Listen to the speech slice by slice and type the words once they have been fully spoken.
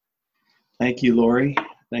Thank you, Lori.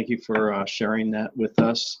 Thank you for sharing that with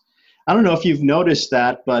us. I don't know if you've noticed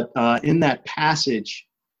that, but in that passage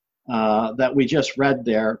that we just read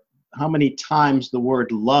there, how many times the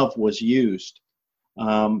word love was used.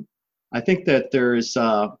 I think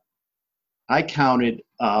that I counted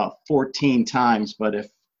 14 times, but if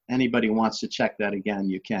anybody wants to check that again,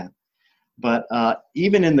 you can. But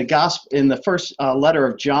even in the gospel, in the first letter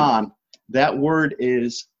of John, that word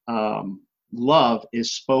is love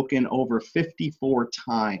is spoken over 54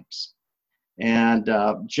 times. And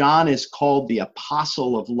John is called the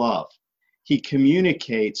apostle of love. He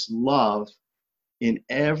communicates love in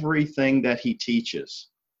everything that he teaches.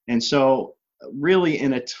 And so really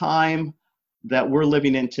in a time that we're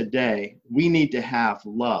living in today, we need to have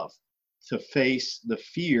love to face the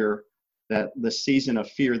fear, that the season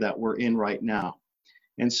of fear that we're in right now.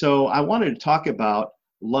 And so I wanted to talk about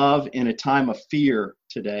love in a time of fear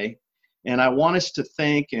today. And I want us to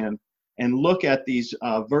think and look at these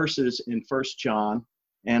verses in 1 John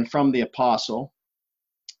and from the apostle,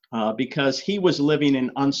 because he was living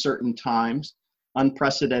in uncertain times,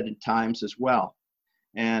 unprecedented times as well.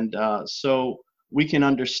 And so we can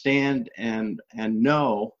understand and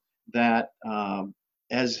know that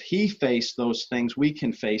as he faced those things, we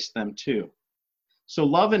can face them too. So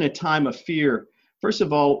love in a time of fear. First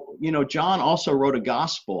of all, John also wrote a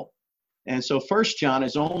gospel. And so 1 John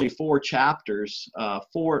is only 4 chapters,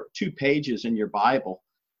 2 pages in your Bible.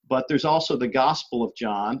 But there's also the Gospel of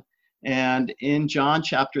John. And in John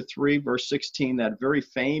chapter 3, verse 16, that very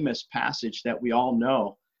famous passage that we all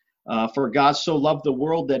know, for God so loved the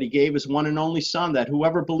world that he gave his one and only Son, that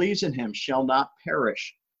whoever believes in him shall not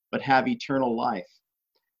perish, but have eternal life.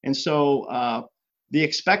 And so the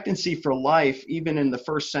expectancy for life, even in the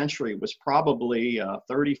first century, was probably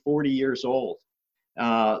 30, 40 years old.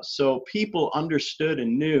 So people understood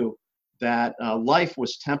and knew that life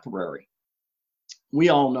was temporary. We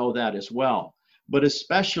all know that as well. But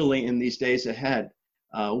especially in these days ahead,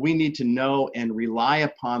 we need to know and rely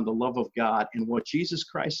upon the love of God and what Jesus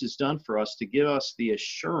Christ has done for us to give us the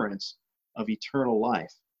assurance of eternal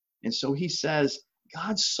life. And so he says,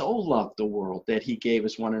 God so loved the world that he gave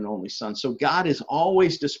his one and only Son. So God is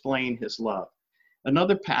always displaying his love.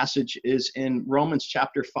 Another passage is in Romans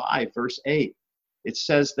chapter 5, verse 8. It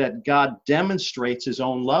says that God demonstrates his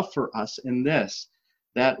own love for us in this,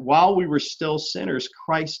 that while we were still sinners,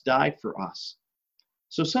 Christ died for us.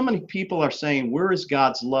 So many people are saying, where is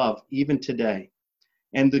God's love even today?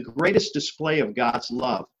 And the greatest display of God's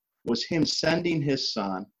love was him sending his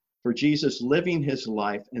Son, for Jesus living his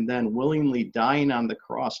life and then willingly dying on the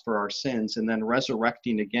cross for our sins and then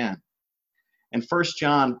resurrecting again. And 1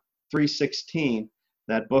 John 3:16,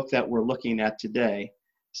 that book that we're looking at today,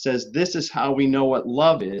 says, this is how we know what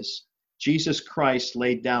love is. Jesus Christ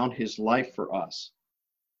laid down his life for us.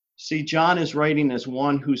 See, John is writing as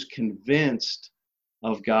one who's convinced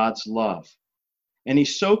of God's love. And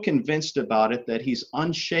he's so convinced about it that he's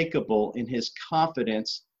unshakable in his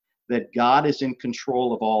confidence that God is in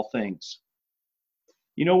control of all things.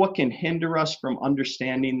 You know what can hinder us from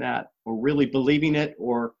understanding that or really believing it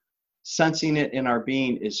or sensing it in our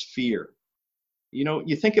being is fear.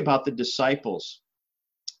 You think about the disciples.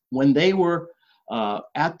 When they were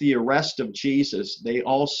at the arrest of Jesus, they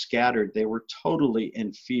all scattered. They were totally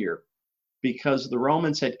in fear because the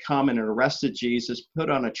Romans had come and arrested Jesus, put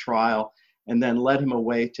on a trial, and then led him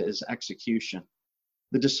away to his execution.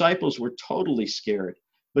 The disciples were totally scared.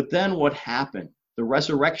 But then what happened? The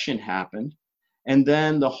resurrection happened, and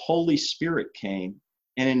then the Holy Spirit came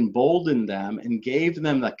and emboldened them and gave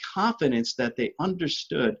them the confidence that they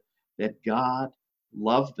understood that God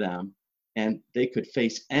loved them and they could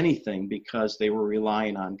face anything because they were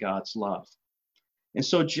relying on God's love. And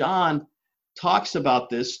so John talks about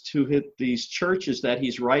this to these churches that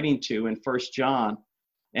he's writing to in 1 John,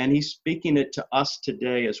 and he's speaking it to us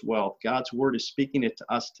today as well. God's word is speaking it to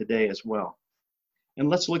us today as well. And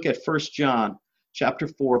let's look at 1 John chapter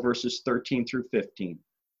 4, verses 13 through 15.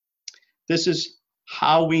 This is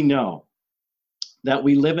how we know that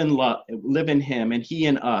we live in him and he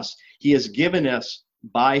in us. He has given us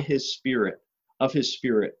by his Spirit, of his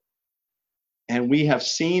Spirit. And we have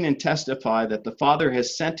seen and testify that the Father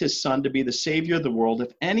has sent his Son to be the Savior of the world.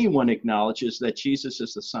 If anyone acknowledges that Jesus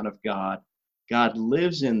is the Son of God, God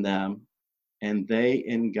lives in them and they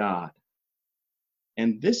in God.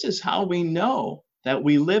 And this is how we know that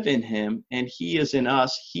we live in him and he is in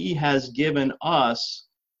us. He has given us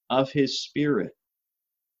of his Spirit.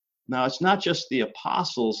 Now, it's not just the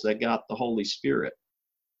apostles that got the Holy Spirit.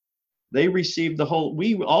 We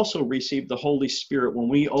also receive the Holy Spirit when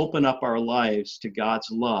we open up our lives to God's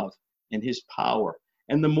love and his power.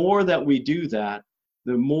 And the more that we do that,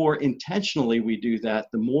 the more intentionally we do that,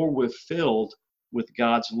 the more we're filled with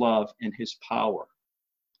God's love and his power.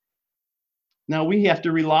 Now we have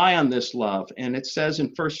to rely on this love. And it says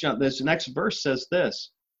in 1 John, this next verse says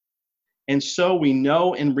this, and so we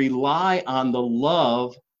know and rely on the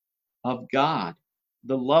love of God,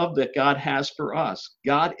 the love that God has for us.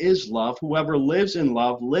 God is love. Whoever lives in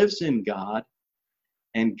love lives in God,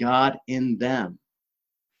 and God in them.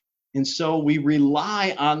 And so we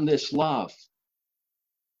rely on this love.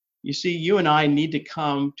 You see, you and I need to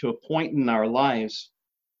come to a point in our lives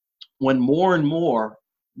when more and more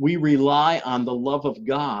we rely on the love of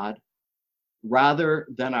God rather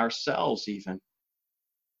than ourselves even.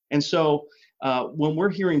 And so when we're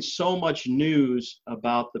hearing so much news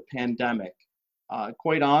about the pandemic,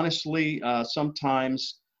 quite honestly,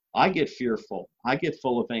 sometimes I get fearful. I get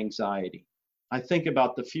full of anxiety. I think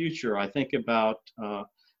about the future. I think about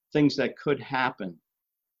things that could happen.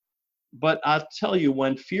 But I'll tell you,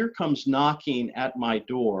 when fear comes knocking at my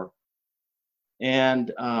door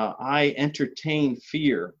and I entertain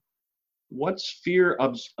fear, what's fear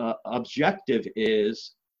objective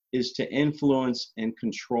is to influence and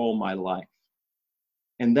control my life.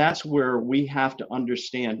 And that's where we have to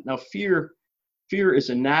understand. Now, fear is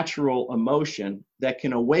a natural emotion that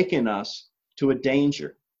can awaken us to a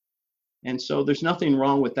danger. And so there's nothing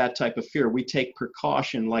wrong with that type of fear. We take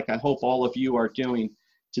precaution, like I hope all of you are doing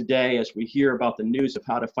today as we hear about the news of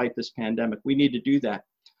how to fight this pandemic. We need to do that.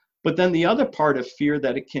 But then the other part of fear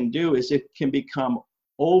that it can do is it can become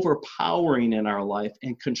overpowering in our life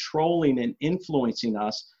and controlling and influencing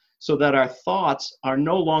us so that our thoughts are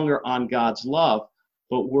no longer on God's love,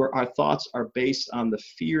 but our thoughts are based on the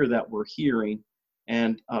fear that we're hearing.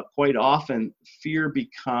 And quite often, fear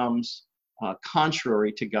becomes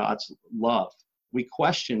contrary to God's love. We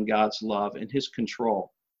question God's love and his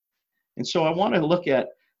control. And so I want to look at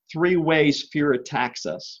 3 ways fear attacks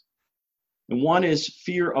us. And one is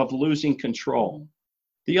fear of losing control.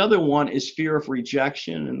 The other one is fear of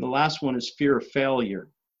rejection. And the last one is fear of failure.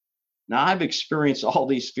 Now, I've experienced all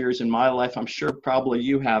these fears in my life. I'm sure probably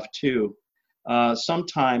you have too.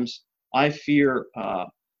 Sometimes I fear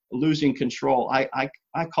losing control. I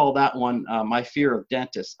call that one my fear of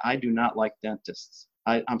dentists. I do not like dentists.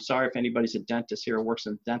 I'm sorry if anybody's a dentist here or works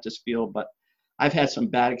in the dentist field, but I've had some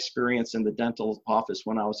bad experience in the dental office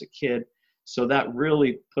when I was a kid. So that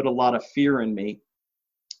really put a lot of fear in me.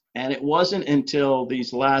 And it wasn't until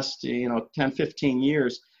these last 10, 15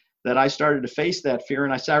 years that I started to face that fear,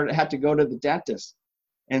 and I had to go to the dentist.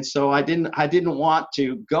 And so I didn't want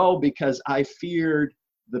to go because I feared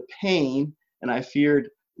the pain and I feared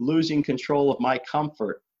losing control of my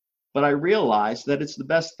comfort. But I realized that it's the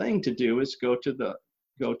best thing to do is go to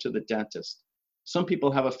the dentist. Some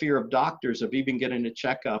people have a fear of doctors, of even getting a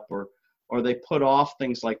checkup, or they put off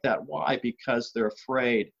things like that. Why? Because they're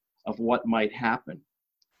afraid of what might happen.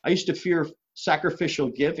 I used to fear sacrificial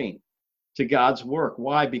giving to God's work.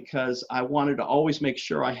 Why? Because I wanted to always make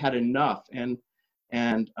sure I had enough. And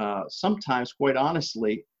sometimes, quite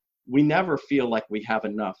honestly, we never feel like we have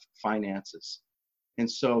enough finances. And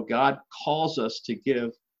so God calls us to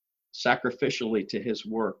give sacrificially to his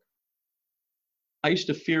work. I used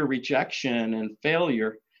to fear rejection and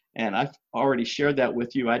failure, and I've already shared that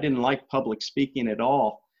with you. I didn't like public speaking at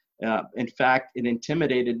all. In fact, it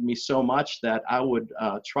intimidated me so much that I would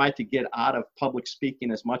try to get out of public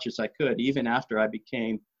speaking as much as I could, even after I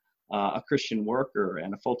became a Christian worker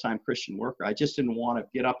and a full-time Christian worker. I just didn't want to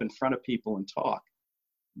get up in front of people and talk.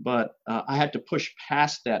 But I had to push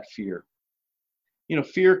past that fear.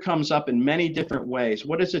 Fear comes up in many different ways.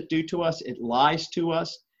 What does it do to us? It lies to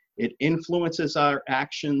us. It influences our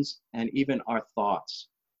actions and even our thoughts.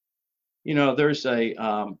 There's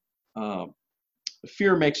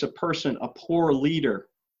fear makes a person a poor leader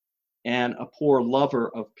and a poor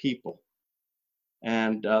lover of people.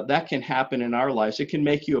 And that can happen in our lives. It can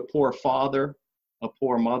make you a poor father, a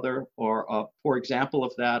poor mother, or a poor example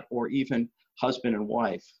of that, or even husband and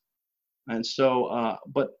wife. And so,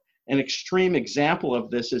 but an extreme example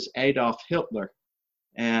of this is Adolf Hitler.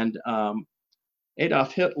 And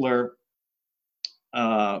Adolf Hitler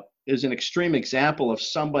is an extreme example of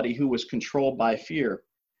somebody who was controlled by fear.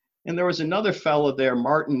 And there was another fellow there,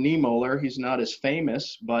 Martin Niemöller. He's not as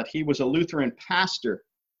famous, but he was a Lutheran pastor.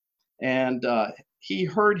 And he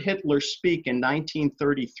heard Hitler speak in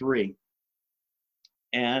 1933.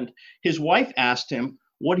 And his wife asked him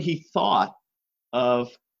what he thought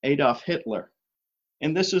of Adolf Hitler.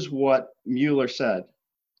 And this is what Niemöller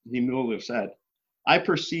said, "I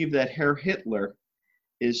perceive that Herr Hitler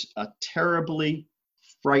is a terribly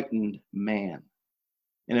frightened man."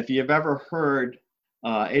 And if you've ever heard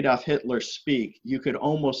Adolf Hitler speak, you could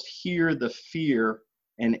almost hear the fear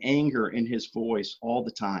and anger in his voice all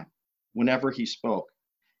the time, whenever he spoke.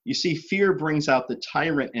 You see, fear brings out the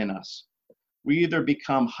tyrant in us. We either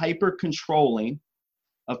become hyper controlling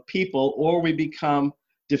of people or we become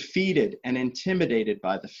defeated and intimidated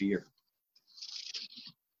by the fear.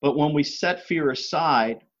 But when we set fear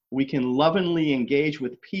aside, we can lovingly engage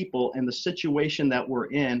with people in the situation that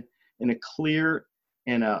we're in a clear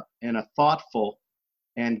and a thoughtful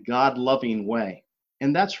and God-loving way.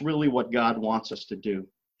 And that's really what God wants us to do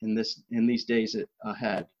in these days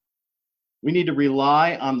ahead. We need to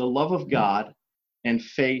rely on the love of God and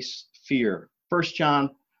face fear. 1 John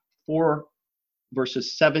 4,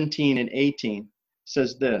 verses 17 and 18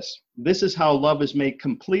 says this: "This is how love is made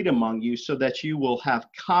complete among you, so that you will have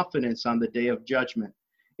confidence on the day of judgment.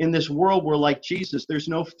 In this world, we're like Jesus. There's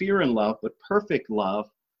no fear in love, but perfect love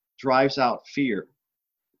drives out fear,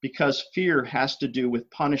 because fear has to do with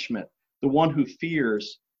punishment. The one who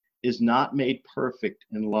fears is not made perfect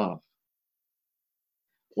in love."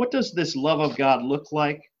 What does this love of God look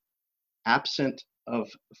like absent of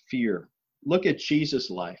fear? Look at Jesus'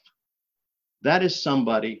 life. That is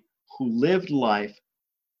somebody who lived life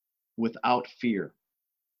without fear.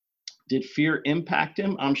 Did fear impact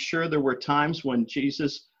him? I'm sure there were times when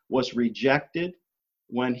Jesus was rejected,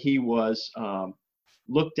 when he was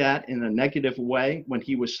looked at in a negative way, when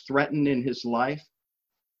he was threatened in his life.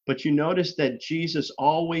 But you notice that Jesus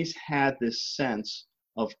always had this sense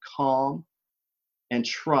of calm and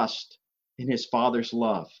trust in his Father's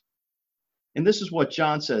love. And this is what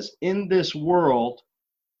John says: in this world,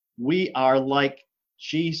 we are like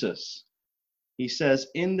Jesus. He says,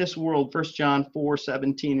 in this world, 1 John 4,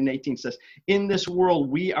 17 and 18 says, in this world,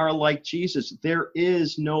 we are like Jesus. There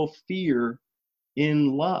is no fear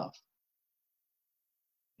in love.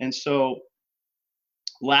 And so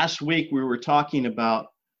last week we were talking about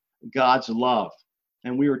God's love,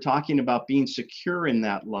 and we were talking about being secure in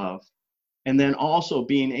that love, and then also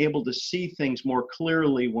being able to see things more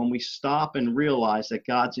clearly when we stop and realize that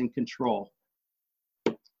God's in control.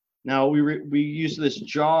 Now, we use this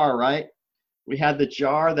jar, right? We had the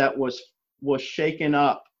jar that was shaken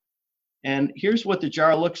up. And here's what the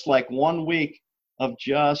jar looks like 1 week of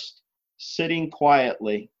just sitting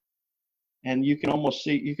quietly. And you can almost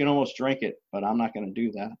drink it, but I'm not going to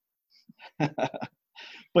do that.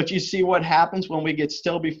 But you see what happens when we get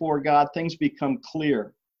still before God? Things become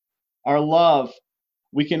clear. Our love,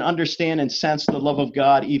 we can understand and sense the love of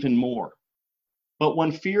God even more. But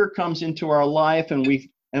when fear comes into our life and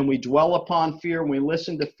we dwell upon fear, and we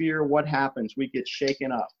listen to fear, what happens? We get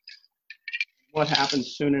shaken up. What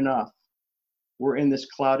happens soon enough? We're in this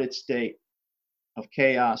clouded state of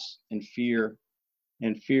chaos and fear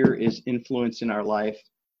is influencing our life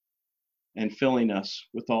and filling us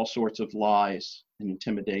with all sorts of lies and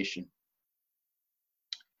intimidation.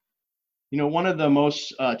 You know, one of the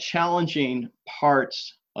most challenging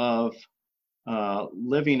parts of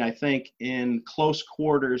living, I think, in close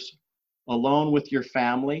quarters alone with your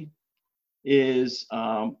family is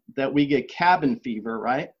that we get cabin fever,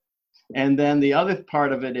 right? And then the other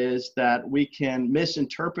part of it is that we can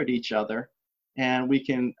misinterpret each other, and we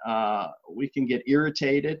can get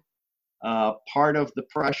irritated. Part of the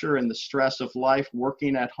pressure and the stress of life,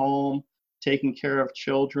 working at home, taking care of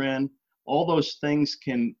children, all those things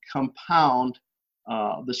can compound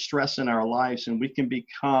the stress in our lives, and we can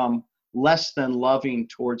become less than loving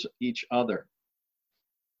towards each other.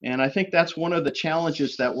 And I think that's one of the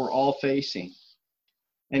challenges that we're all facing.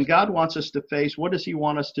 And God wants us to face, what does he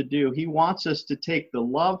want us to do? He wants us to take the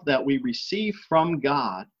love that we receive from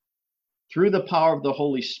God through the power of the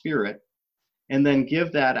Holy Spirit and then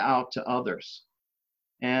give that out to others,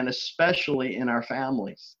 and especially in our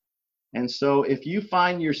families. And so if you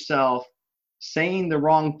find yourself saying the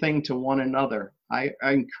wrong thing to one another, I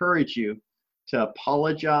encourage you to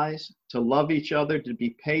apologize, to love each other, to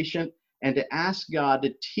be patient, and to ask God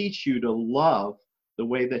to teach you to love the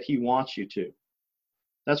way that he wants you to.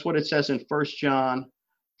 That's what it says in 1 John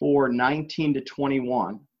 4, 19 to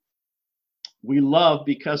 21. We love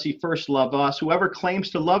because he first loved us. Whoever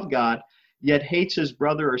claims to love God, yet hates his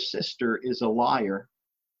brother or sister, is a liar.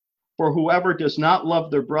 For whoever does not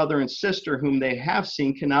love their brother and sister whom they have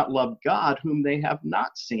seen cannot love God whom they have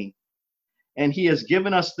not seen. And he has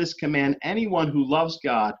given us this command: anyone who loves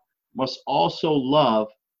God must also love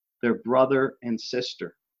their brother and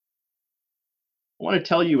sister. I want to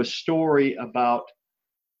tell you a story about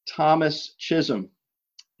Thomas Chisholm.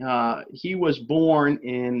 He was born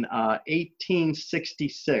in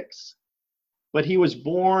 1866, but he was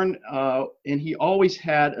born and he always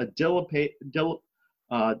had a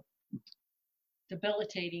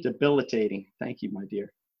debilitating, thank you, my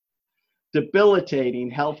dear,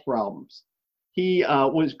 debilitating health problems. He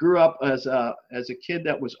grew up as a kid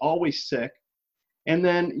that was always sick, and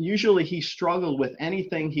then usually he struggled with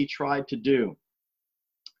anything he tried to do.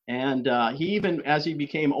 And he even, as he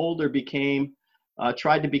became older,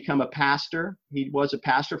 tried to become a pastor. He was a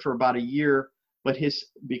pastor for about a year, but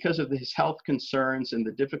because of his health concerns and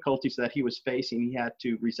the difficulties that he was facing, he had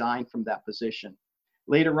to resign from that position.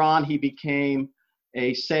 Later on, he became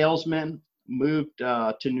a salesman, moved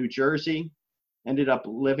to New Jersey, ended up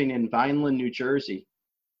living in Vineland, New Jersey.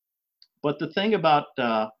 But the thing about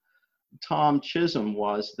Tom Chisholm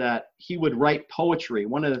was that he would write poetry.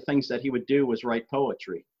 One of the things that he would do was write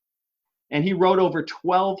poetry. And he wrote over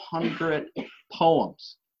 1,200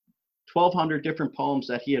 poems, 1,200 different poems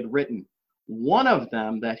that he had written. One of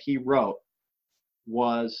them that he wrote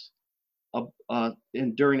was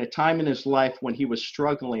during a time in his life when he was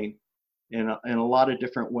struggling in a lot of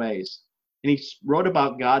different ways. And he wrote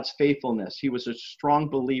about God's faithfulness. He was a strong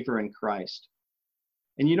believer in Christ.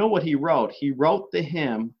 And you know what he wrote? He wrote the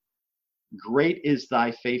hymn, "Great is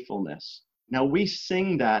Thy Faithfulness." Now we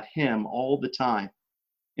sing that hymn all the time.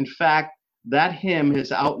 In fact, that hymn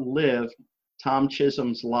has outlived Tom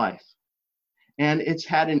Chisholm's life. And it's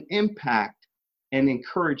had an impact and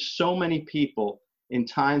encouraged so many people in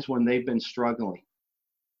times when they've been struggling.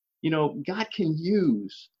 You know, God can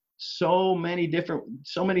use so many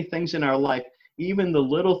things in our life, even the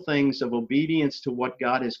little things of obedience to what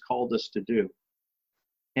God has called us to do.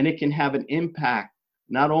 And it can have an impact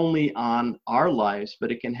not only on our lives,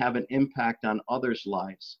 but it can have an impact on others'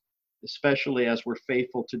 lives, especially as we're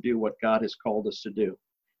faithful to do what God has called us to do.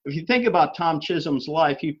 If you think about Tom Chisholm's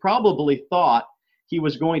life, he probably thought he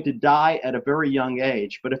was going to die at a very young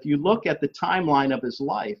age. But if you look at the timeline of his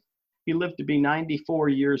life, he lived to be 94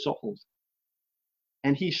 years old.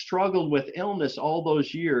 And he struggled with illness all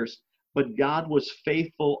those years, but God was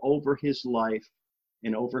faithful over his life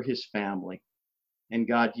and over his family. And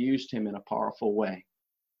God used him in a powerful way.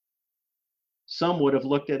 Some would have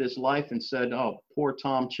looked at his life and said, "Oh, poor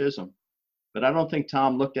Tom Chisholm." But I don't think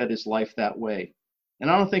Tom looked at his life that way. And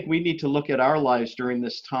I don't think we need to look at our lives during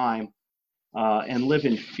this time and live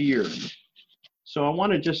in fear. So I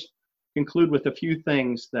want to just conclude with a few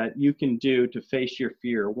things that you can do to face your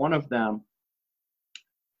fear. One of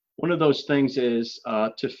those things is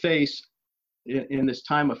to face in this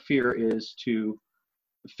time of fear is to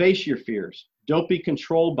face your fears. Don't be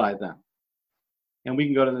controlled by them. And we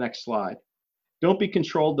can go to the next slide. Don't be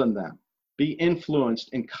controlled in them. Be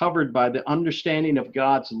influenced and covered by the understanding of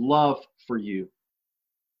God's love for you.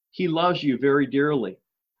 He loves you very dearly.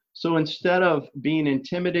 So instead of being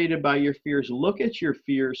intimidated by your fears, look at your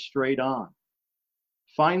fears straight on.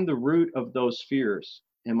 Find the root of those fears.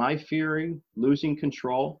 Am I fearing losing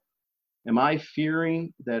control? Am I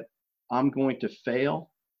fearing that I'm going to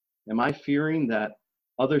fail? Am I fearing that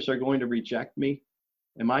others are going to reject me?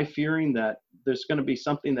 Am I fearing that there's going to be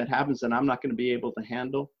something that happens that I'm not going to be able to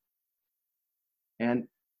handle? And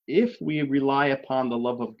if we rely upon the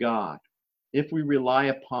love of God, if we rely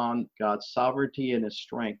upon God's sovereignty and his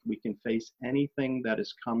strength, we can face anything that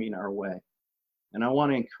is coming our way. And I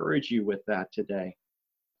want to encourage you with that today,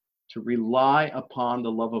 to rely upon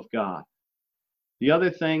the love of God. The other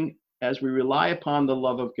thing, as we rely upon the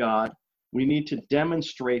love of God, we need to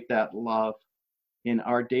demonstrate that love in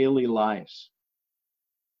our daily lives.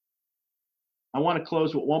 I want to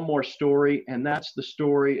close with one more story, and that's the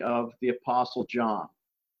story of the Apostle John.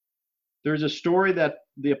 There's a story that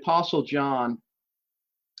the Apostle John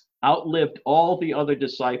outlived all the other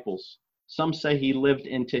disciples. Some say he lived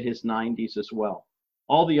into his 90s as well.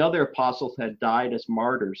 All the other apostles had died as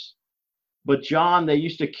martyrs. But John, they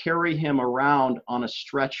used to carry him around on a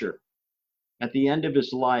stretcher at the end of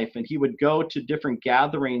his life, and he would go to different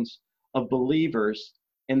gatherings of believers,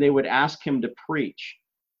 and they would ask him to preach.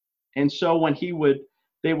 And so when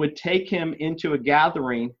they would take him into a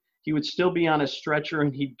gathering, he would still be on a stretcher,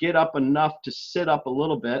 and he'd get up enough to sit up a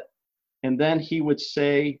little bit, and then he would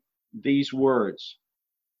say these words,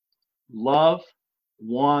 "Love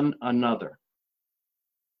one another."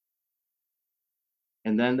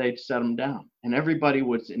 And then they'd set him down, and everybody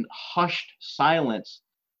was in hushed silence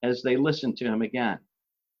as they listened to him again.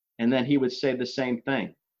 And then he would say the same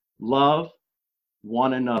thing, "Love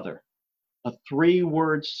one another." A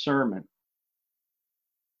 3-word sermon.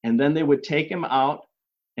 And then they would take him out,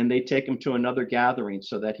 and they'd take him to another gathering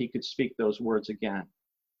so that he could speak those words again.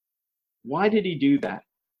 Why did he do that?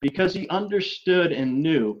 Because he understood and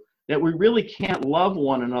knew that we really can't love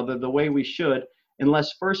one another the way we should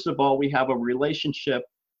unless, first of all, we have a relationship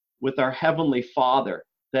with our Heavenly Father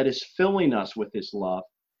that is filling us with his love,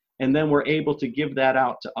 and then we're able to give that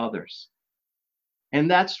out to others. And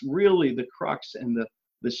that's really the crux and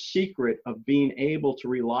the secret of being able to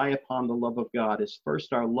rely upon the love of God is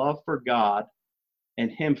first our love for God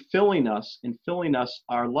and Him filling us and filling us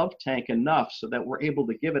our love tank enough so that we're able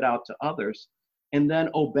to give it out to others, and then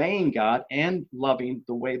obeying God and loving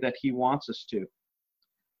the way that He wants us to.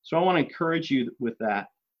 So I want to encourage you with that.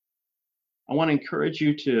 I want to encourage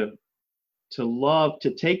you to love,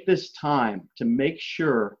 to take this time to make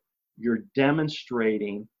sure you're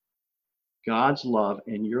demonstrating God's love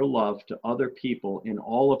and your love to other people in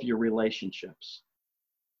all of your relationships.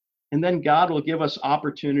 And then God will give us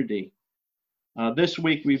opportunity. This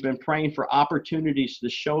week we've been praying for opportunities to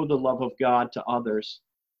show the love of God to others.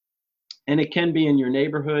 And it can be in your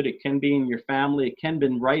neighborhood, it can be in your family, it can be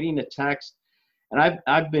writing a text. And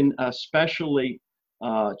I've been especially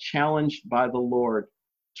challenged by the Lord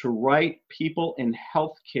to write people in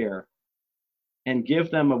healthcare and give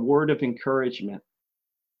them a word of encouragement.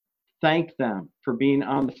 Thank them for being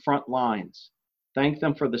on the front lines. Thank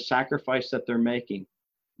them for the sacrifice that they're making.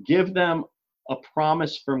 Give them a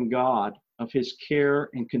promise from God of His care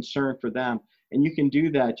and concern for them. And you can do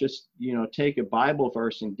that. Just, take a Bible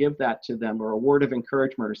verse and give that to them, or a word of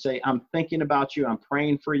encouragement, or say, I'm thinking about you. I'm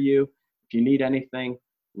praying for you. If you need anything,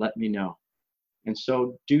 let me know. And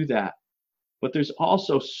so do that. But there's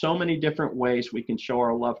also so many different ways we can show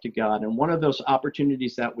our love to God. And one of those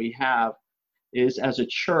opportunities that we have is, as a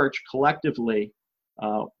church, collectively,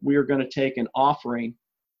 we are going to take an offering,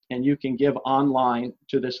 and you can give online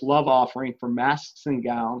to this love offering for masks and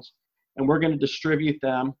gowns, and we're going to distribute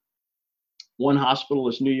them. One hospital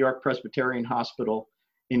is New York Presbyterian Hospital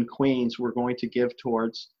in Queens. We're going to give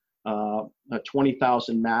towards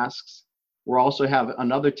 20,000 masks. We'll also have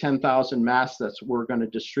another 10,000 masks that we're going to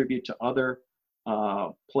distribute to other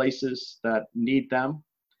places that need them.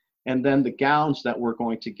 And then the gowns that we're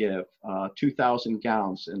going to give, 2,000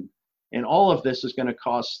 gowns. And all of this is going to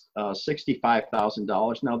cost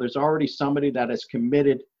 $65,000. Now, there's already somebody that has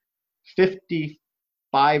committed $55,000.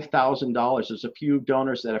 There's a few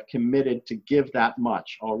donors that have committed to give that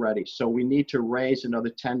much already. So we need to raise another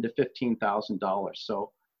 $10,000 to $15,000.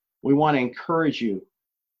 So we want to encourage you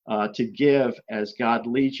to give as God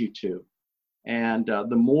leads you to. And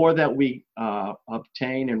the more that we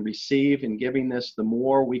obtain and receive in giving this, the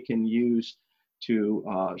more we can use to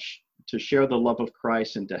share the love of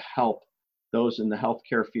Christ and to help those in the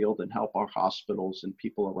healthcare field and help our hospitals and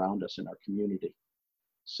people around us in our community.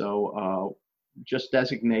 So just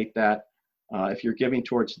designate that. If you're giving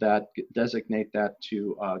towards that, designate that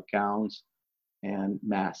to gowns and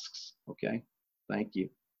masks. Okay, thank you.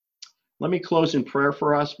 Let me close in prayer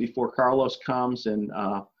for us before Carlos comes, and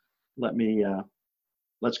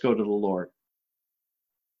let's go to the Lord.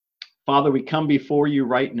 Father, we come before you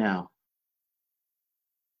right now.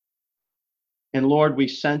 And Lord, we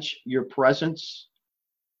sense your presence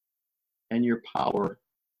and your power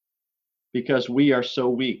because we are so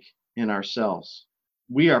weak in ourselves.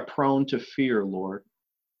 We are prone to fear, Lord.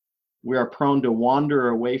 We are prone to wander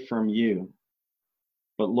away from you.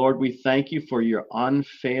 But Lord, we thank you for your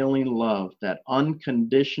unfailing love, that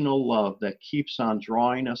unconditional love that keeps on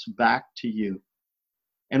drawing us back to you.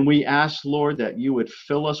 And we ask, Lord, that you would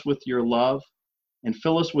fill us with your love and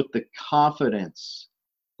fill us with the confidence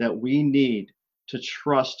that we need to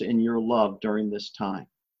trust in your love during this time.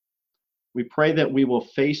 We pray that we will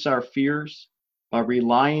face our fears by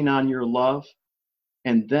relying on your love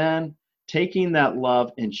and then taking that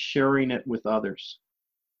love and sharing it with others.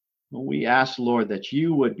 We ask, Lord, that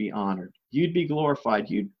you would be honored. You'd be glorified.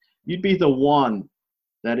 You'd be the one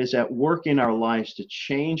that is at work in our lives to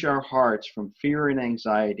change our hearts from fear and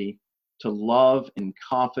anxiety to love and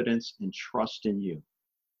confidence and trust in you.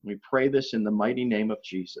 We pray this in the mighty name of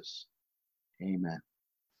Jesus. Amen.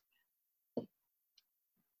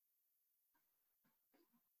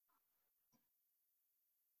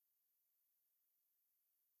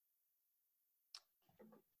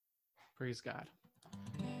 Praise God.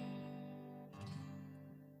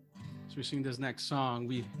 As we sing this next song,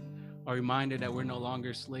 we are reminded that we're no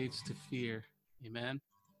longer slaves to fear. Amen.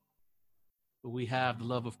 But we have the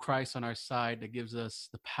love of Christ on our side that gives us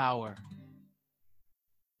the power.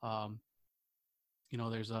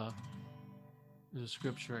 There's a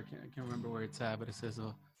scripture, I can't remember where it's at, but it says,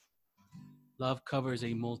 love covers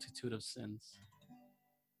a multitude of sins.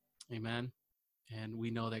 Amen. And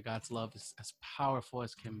we know that God's love is as powerful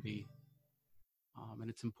as can be. And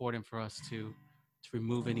it's important for us to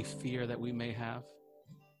remove any fear that we may have,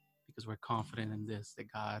 because we're confident in this,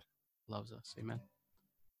 that God loves us. Amen.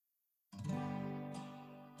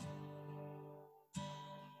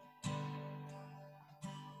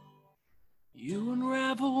 You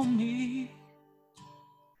unravel me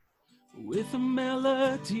with a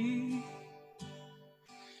melody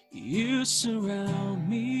You surround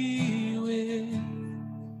me with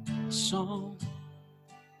a song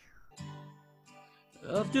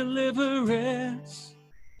of deliverance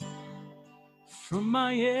from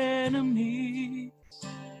my enemies,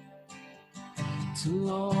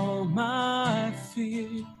 till all my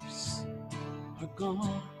fears are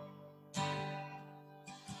gone.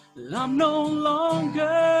 I'm no longer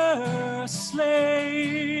a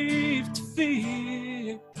slave to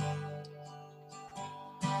fear.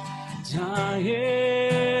 I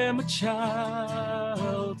am a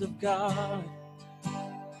child of God.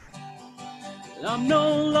 I'm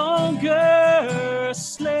no longer a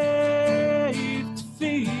slave to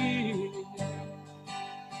fear.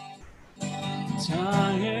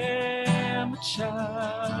 I am a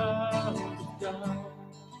child of God.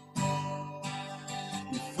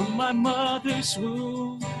 From my mother's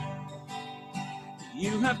womb,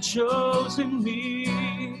 you have chosen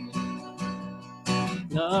me.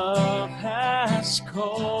 Love has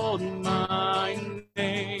called my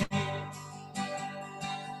name,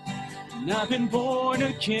 and I've been born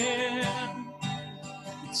again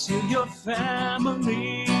to your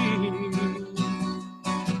family.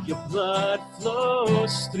 Your blood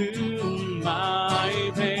flows through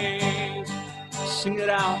my veins. Sing it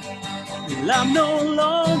out. Well, I'm no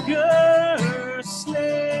longer a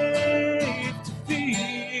slave to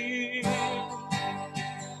fear.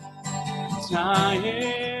 I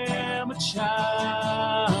am a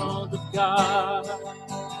child of God.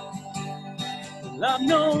 Well, I'm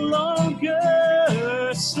no longer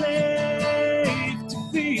a slave to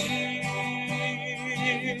fear.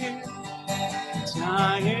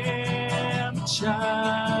 I am a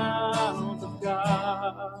child of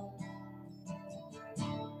God.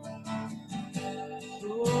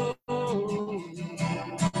 Oh, oh,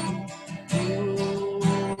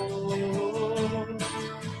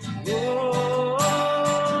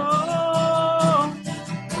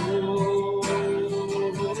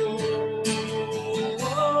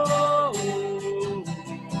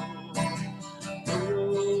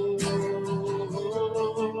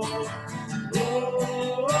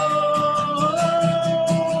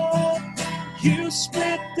 you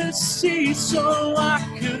split the sea so I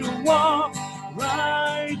could walk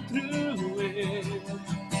right through it.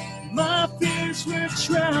 My fears were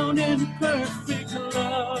drowned in perfect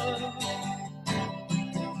love.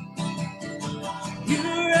 You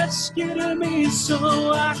rescued me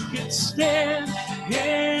so I could stand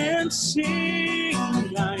and sing.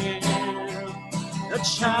 I am a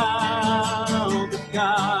child of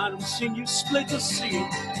God. We sing, you split the sea.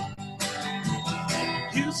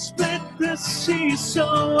 You split the sea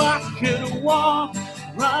so I could walk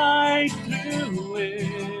right through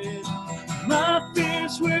it. My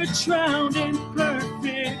fears were drowned in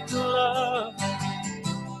perfect love.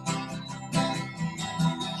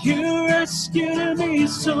 You rescued me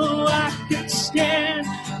so I could stand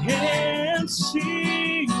and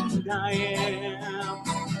sing. I am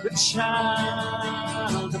the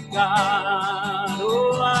child of God.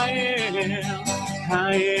 Oh, I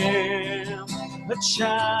am a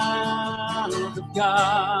child of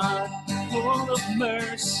God, full of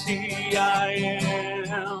mercy. I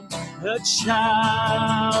am a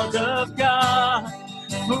child of God.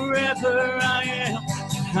 Forever I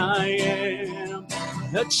am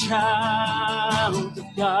a child of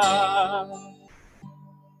God.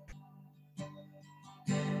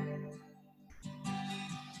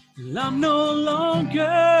 I'm no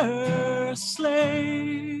longer a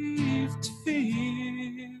slave to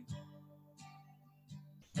fear.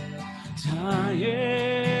 I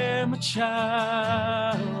am a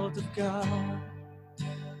child of God.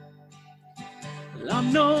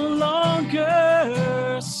 I'm no longer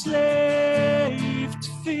a slave to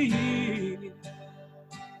fear.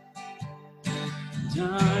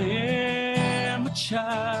 I am a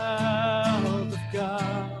child of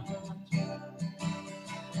God.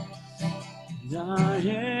 I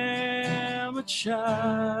am a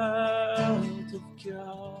child of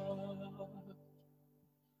God.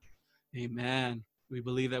 Amen. We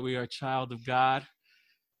believe that we are a child of God.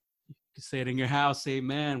 You can say it in your house.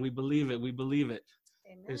 Amen. We believe it. We believe it.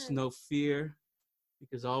 Amen. There's no fear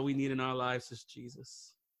because all we need in our lives is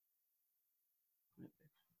Jesus.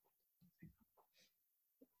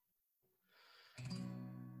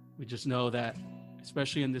 We just know that,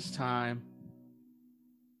 especially in this time,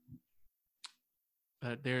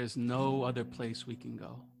 that there is no other place we can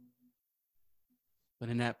go. But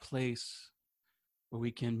in that place where we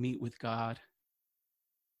can meet with God,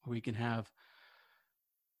 where we can have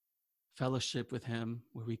fellowship with him,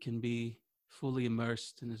 where we can be fully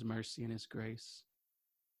immersed in his mercy and his grace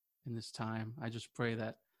in this time, I just pray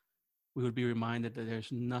that we would be reminded that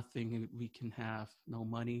there's nothing we can have, no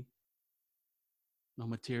money, no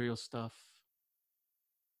material stuff,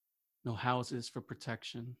 no houses for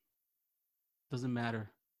protection. Doesn't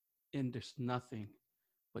matter. And there's nothing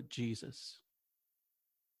but Jesus.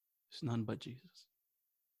 There's none but Jesus.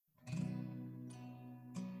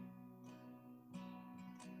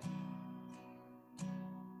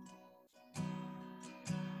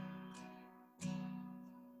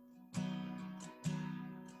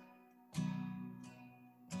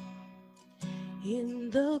 In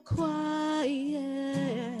the quiet,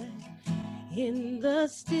 in the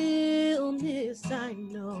stillness, I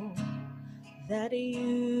know that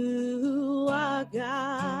you are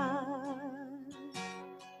God.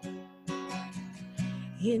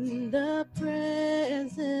 In the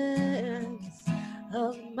presence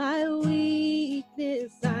of my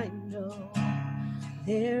weakness, I know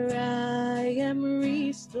there I am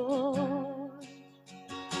restored.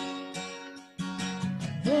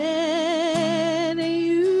 When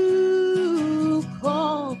you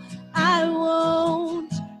call, I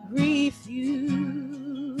won't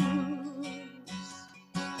refuse.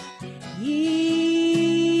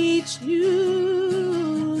 Each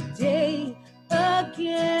new day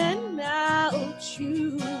again I'll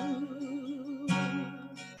choose.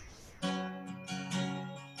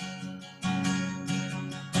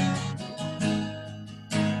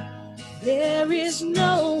 There is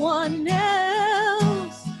no one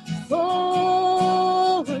else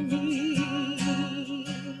for me,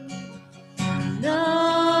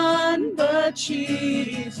 none but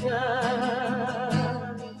Jesus,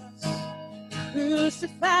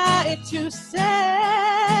 crucified to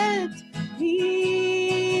set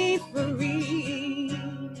me free.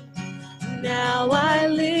 Now I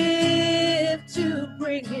live to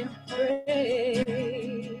bring him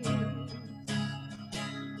praise.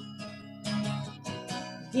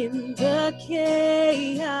 In the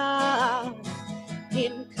chaos,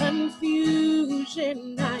 in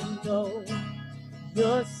confusion, I know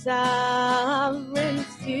you're sovereign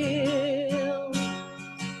still.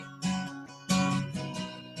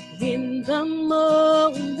 In the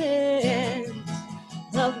moment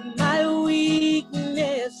of my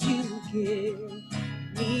weakness, you give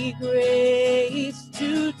me grace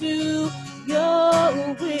to do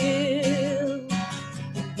your will.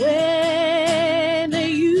 When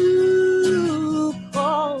you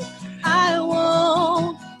call, I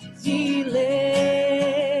won't delay.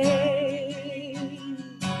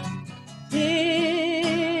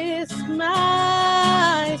 This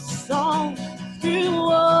my song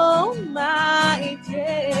through all my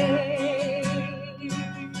days.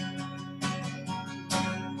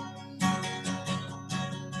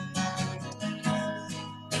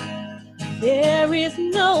 There is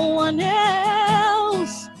no one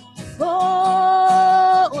else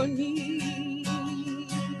for me,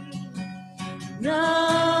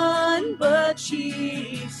 none but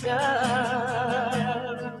Jesus,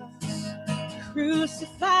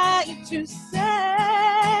 crucified to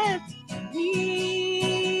set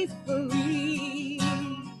me free.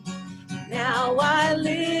 Now I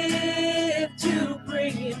live to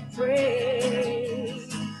bring him praise.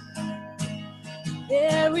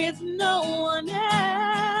 There is no one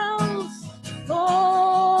else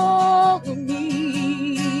for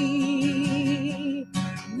me,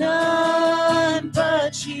 none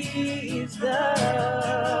but Jesus,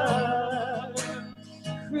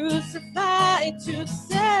 crucified to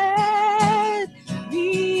set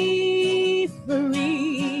me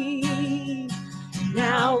free.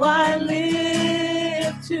 Now I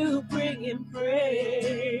live to bring him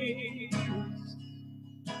praise.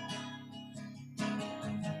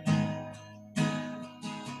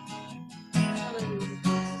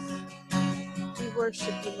 We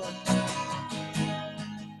worship you, Lord.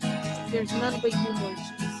 There's none but you, Lord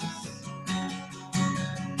Jesus.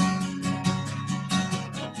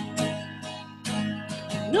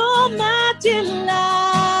 No, my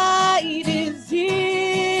delight is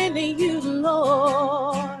in you,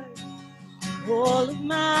 Lord. All of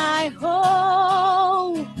my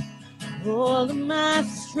hope, all of my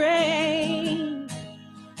strength,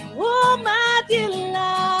 all my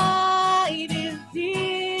delight is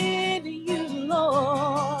in you,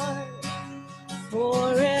 Lord,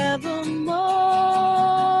 forevermore.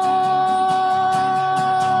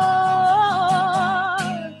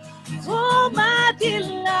 All my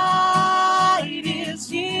delight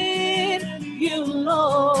is in you,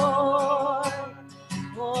 Lord.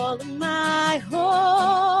 All of my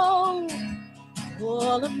hope,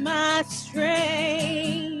 all of my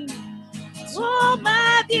strength, all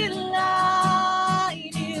my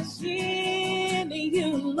delight is in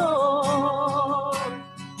you, Lord,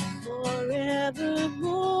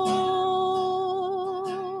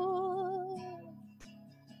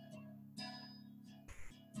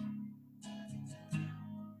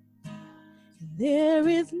 There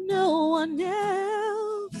is no one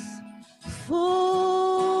else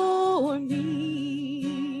for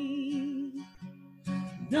me.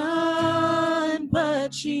 None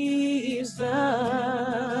but Jesus,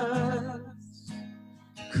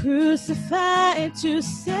 crucified to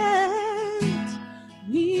set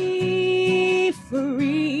me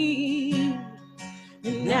free.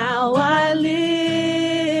 And now I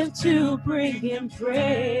live to bring him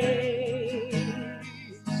praise.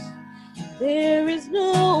 There is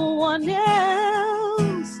no one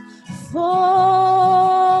else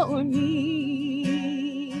for me.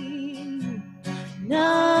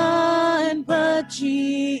 None but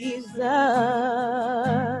Jesus,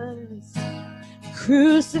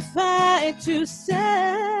 crucified to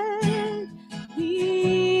set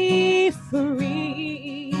me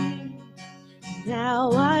free.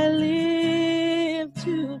 Now I live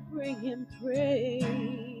to bring him praise.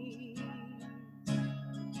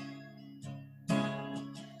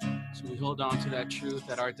 So we hold on to that truth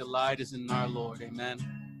that our delight is in our Lord. Amen.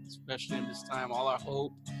 Especially in this time, all our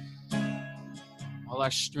hope, all our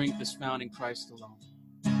strength is found in Christ alone.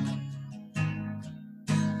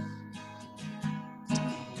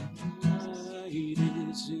 Delight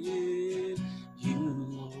is in you,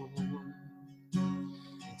 Lord.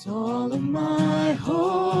 It's all of my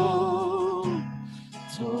hope,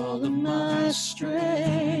 it's all of my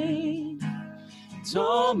strength, it's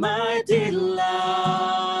all my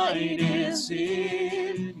delight is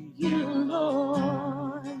in you,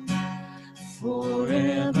 Lord,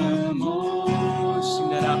 forevermore. Sing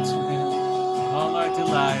that out to him. All our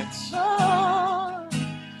delights.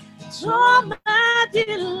 It's all my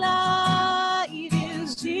delight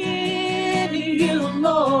is in you,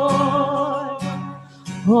 Lord.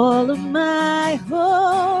 All of my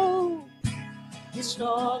hope, it's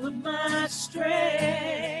all of my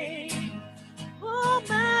strength. All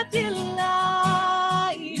my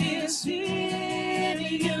delight is in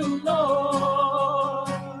you, Lord,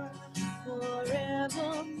 forevermore.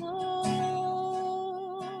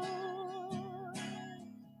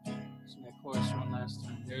 Sing that chorus one last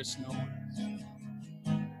time. There's no one.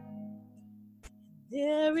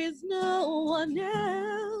 There is no one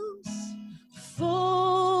else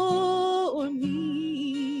for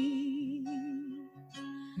me.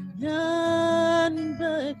 None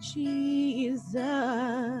but Jesus,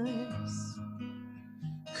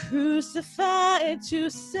 crucified to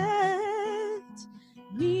set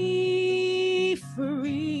me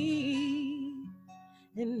free.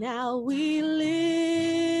 And now we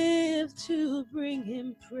live to bring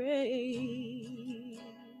him praise.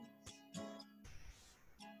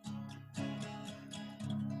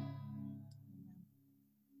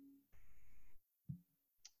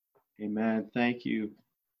 Amen. Thank you.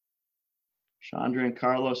 Chandra and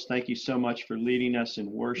Carlos, thank you so much for leading us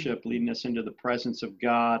in worship, leading us into the presence of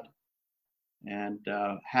God, and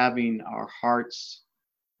having our hearts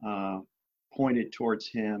pointed towards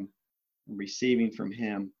him and receiving from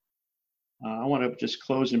him. I want to just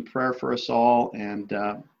close in prayer for us all, and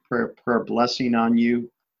prayer blessing on you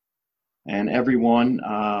and everyone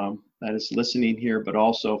that is listening here, but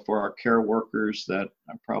also for our care workers that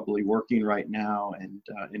are probably working right now and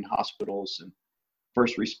in hospitals, and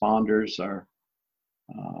first responders, our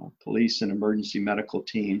police and emergency medical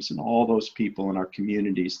teams, and all those people in our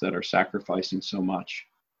communities that are sacrificing so much.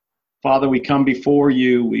 Father, we come before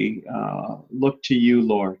you. We look to you,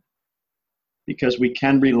 Lord, because we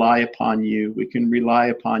can rely upon you. We can rely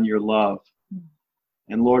upon your love.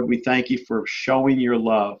 And Lord, we thank you for showing your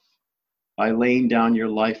love by laying down your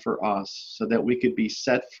life for us so that we could be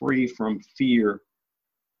set free from fear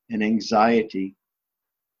and anxiety,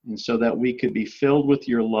 and so that we could be filled with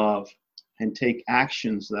your love and take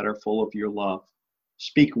actions that are full of your love,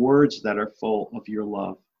 speak words that are full of your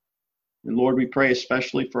love. And Lord, we pray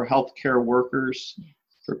especially for healthcare workers,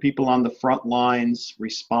 for people on the front lines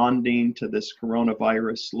responding to this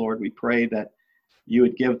coronavirus. Lord, we pray that you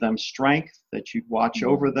would give them strength, that you'd watch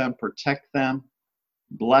over them, protect them,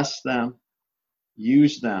 bless them,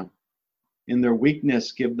 use them. In their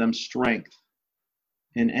weakness, give them strength.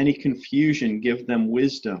 In any confusion, give them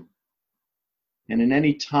wisdom. And in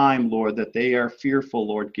any time, Lord, that they are fearful,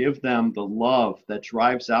 Lord, give them the love that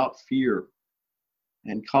drives out fear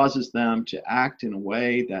and causes them to act in a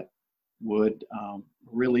way that would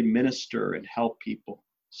really minister and help people.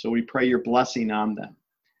 So we pray your blessing on them.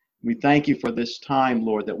 We thank you for this time,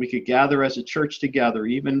 Lord, that we could gather as a church together,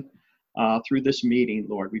 even through this meeting,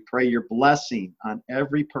 Lord. We pray your blessing on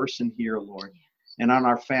every person here, Lord, and on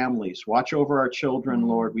our families. Watch over our children,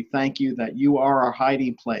 Lord. We thank you that you are our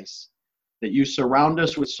hiding place, that you surround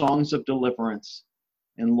us with songs of deliverance.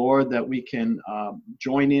 And Lord, that we can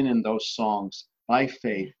join in those songs by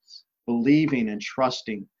faith, believing and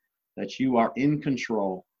trusting that you are in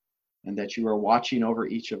control and that you are watching over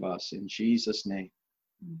each of us. In Jesus' name,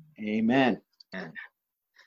 amen.